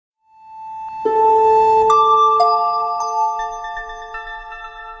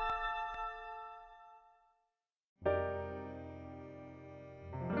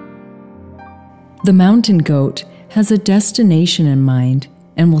The mountain goat has a destination in mind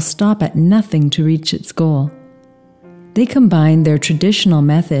and will stop at nothing to reach its goal. They combine their traditional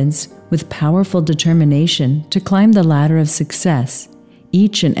methods with powerful determination to climb the ladder of success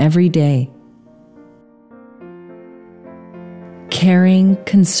each and every day. Caring,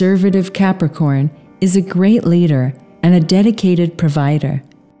 conservative Capricorn is a great leader and a dedicated provider.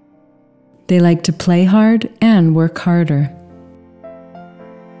 They like to play hard and work harder.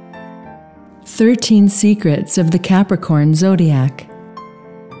 13 Secrets of the Capricorn Zodiac.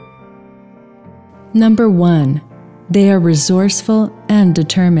 Number 1. They are resourceful and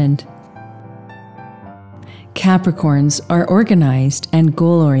determined. Capricorns are organized and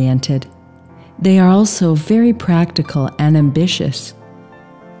goal-oriented. They are also very practical and ambitious.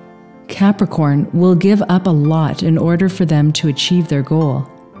 Capricorn will give up a lot in order for them to achieve their goal.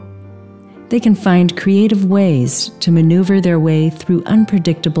 They can find creative ways to maneuver their way through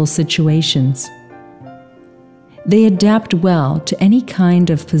unpredictable situations. They adapt well to any kind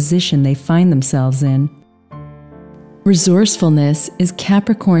of position they find themselves in. Resourcefulness is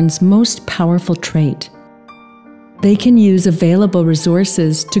Capricorn's most powerful trait. They can use available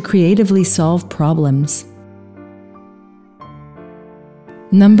resources to creatively solve problems.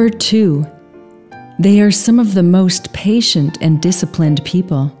 Number 2. They are some of the most patient and disciplined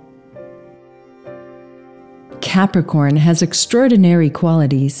people. Capricorn has extraordinary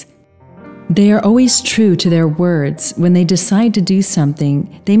qualities. They are always true to their words. When they decide to do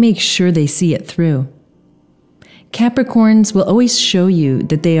something, they make sure they see it through. Capricorns will always show you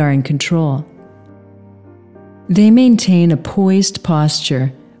that they are in control. They maintain a poised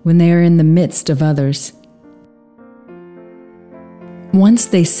posture when they are in the midst of others. Once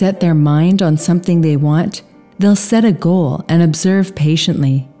they set their mind on something they want, they'll set a goal and observe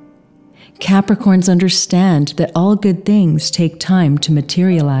patiently. Capricorns understand that all good things take time to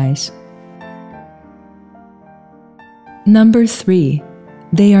materialize. Number 3.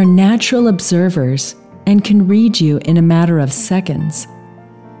 They are natural observers and can read you in a matter of seconds.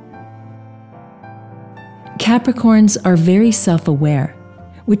 Capricorns are very self-aware,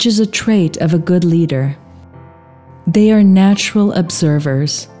 which is a trait of a good leader. They are natural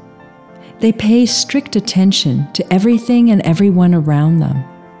observers. They pay strict attention to everything and everyone around them.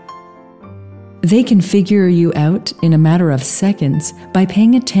 They can figure you out in a matter of seconds by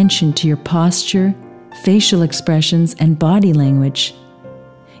paying attention to your posture, facial expressions, and body language.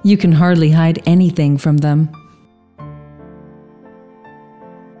 You can hardly hide anything from them.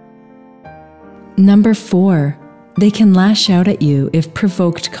 Number 4. They can lash out at you if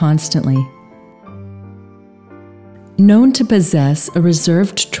provoked constantly. Known to possess a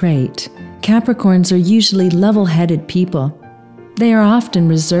reserved trait, Capricorns are usually level-headed people. They are often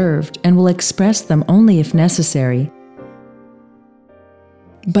reserved and will express them only if necessary.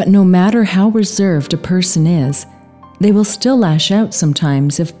 But no matter how reserved a person is, they will still lash out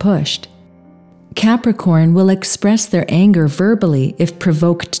sometimes if pushed. Capricorn will express their anger verbally if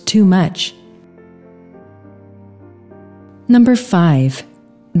provoked too much. Number 5.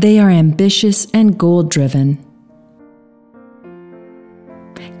 They are ambitious and goal-driven.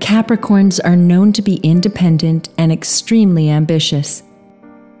 Capricorns are known to be independent and extremely ambitious.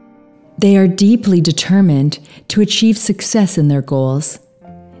 They are deeply determined to achieve success in their goals.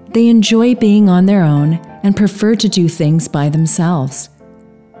 They enjoy being on their own and prefer to do things by themselves.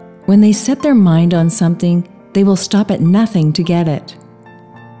 When they set their mind on something, they will stop at nothing to get it.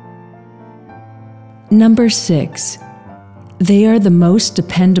 Number 6. They are the most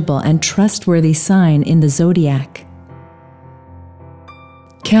dependable and trustworthy sign in the zodiac.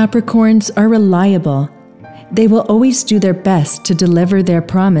 Capricorns are reliable. They will always do their best to deliver their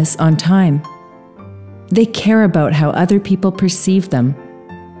promise on time. They care about how other people perceive them.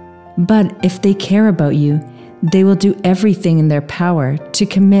 But if they care about you, they will do everything in their power to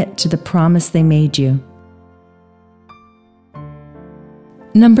commit to the promise they made you.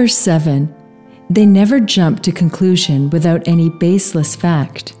 Number 7. They never jump to conclusion without any baseless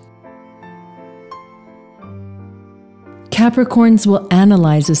fact. Capricorns will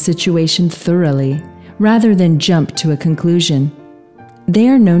analyze a situation thoroughly, rather than jump to a conclusion. They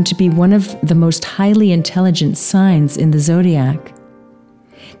are known to be one of the most highly intelligent signs in the zodiac.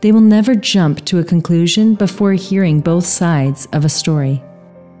 They will never jump to a conclusion before hearing both sides of a story.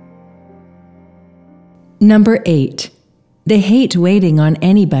 Number 8. They hate waiting on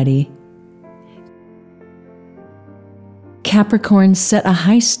anybody. Capricorns set a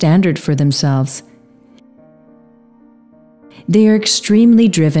high standard for themselves. They are extremely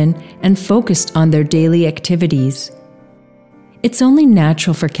driven and focused on their daily activities. It's only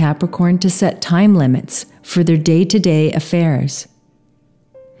natural for Capricorn to set time limits for their day-to-day affairs.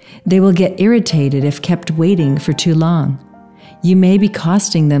 They will get irritated if kept waiting for too long. You may be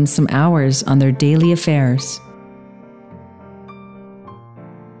costing them some hours on their daily affairs.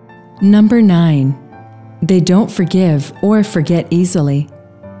 Number 9. They don't forgive or forget easily.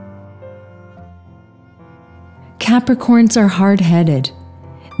 Capricorns are hard-headed.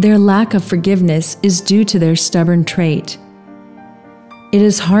 Their lack of forgiveness is due to their stubborn trait. It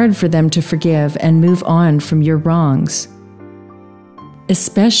is hard for them to forgive and move on from your wrongs,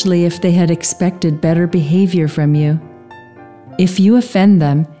 especially if they had expected better behavior from you. If you offend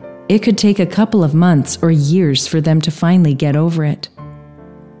them, it could take a couple of months or years for them to finally get over it.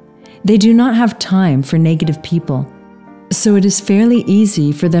 They do not have time for negative people, so it is fairly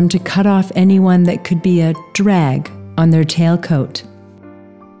easy for them to cut off anyone that could be a drag on their tailcoat.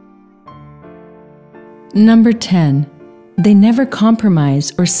 Number 10. They never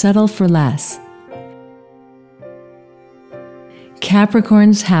compromise or settle for less.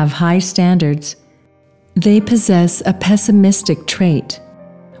 Capricorns have high standards. They possess a pessimistic trait.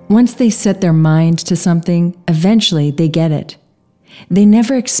 Once they set their mind to something, eventually they get it. They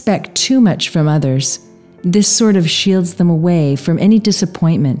never expect too much from others. This sort of shields them away from any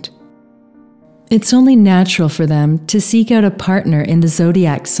disappointment. It's only natural for them to seek out a partner in the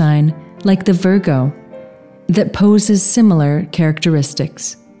zodiac sign, like the Virgo, that poses similar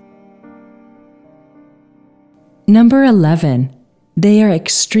characteristics. Number 11. They are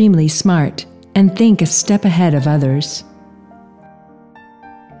extremely smart and think a step ahead of others.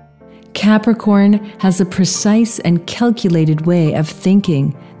 Capricorn has a precise and calculated way of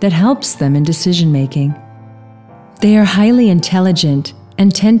thinking that helps them in decision-making. They are highly intelligent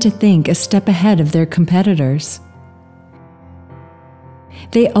and tend to think a step ahead of their competitors.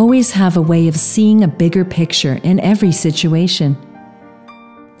 They always have a way of seeing a bigger picture in every situation.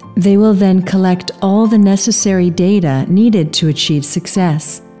 They will then collect all the necessary data needed to achieve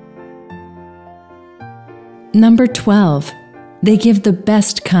success. Number 12. They give the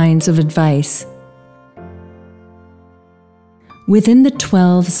best kinds of advice. Within the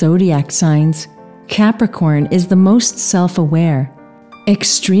 12 zodiac signs, Capricorn is the most self-aware,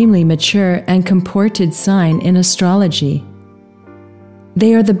 extremely mature and comported sign in astrology.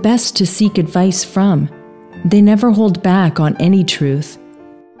 They are the best to seek advice from. They never hold back on any truth.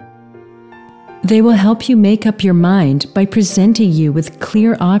 They will help you make up your mind by presenting you with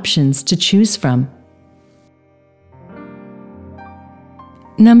clear options to choose from.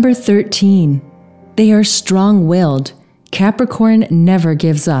 Number 13. They are strong-willed. Capricorn never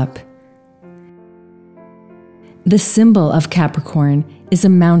gives up. The symbol of Capricorn is a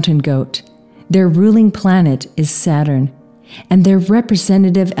mountain goat. Their ruling planet is Saturn, and their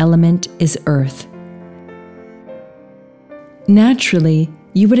representative element is Earth. Naturally,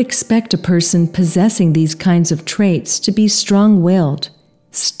 you would expect a person possessing these kinds of traits to be strong-willed,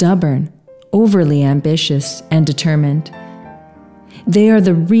 stubborn, overly ambitious, and determined. They are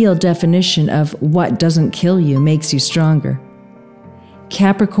the real definition of what doesn't kill you makes you stronger.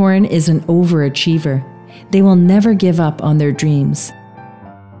 Capricorn is an overachiever. They will never give up on their dreams.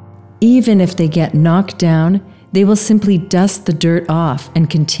 Even if they get knocked down, they will simply dust the dirt off and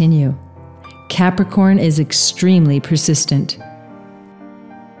continue. Capricorn is extremely persistent.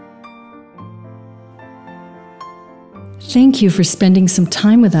 Thank you for spending some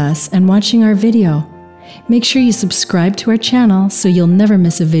time with us and watching our video. Make sure you subscribe to our channel so you'll never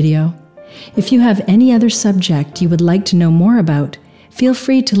miss a video. If you have any other subject you would like to know more about, feel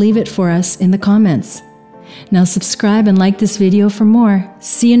free to leave it for us in the comments. Now subscribe and like this video for more.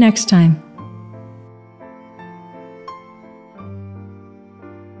 See you next time.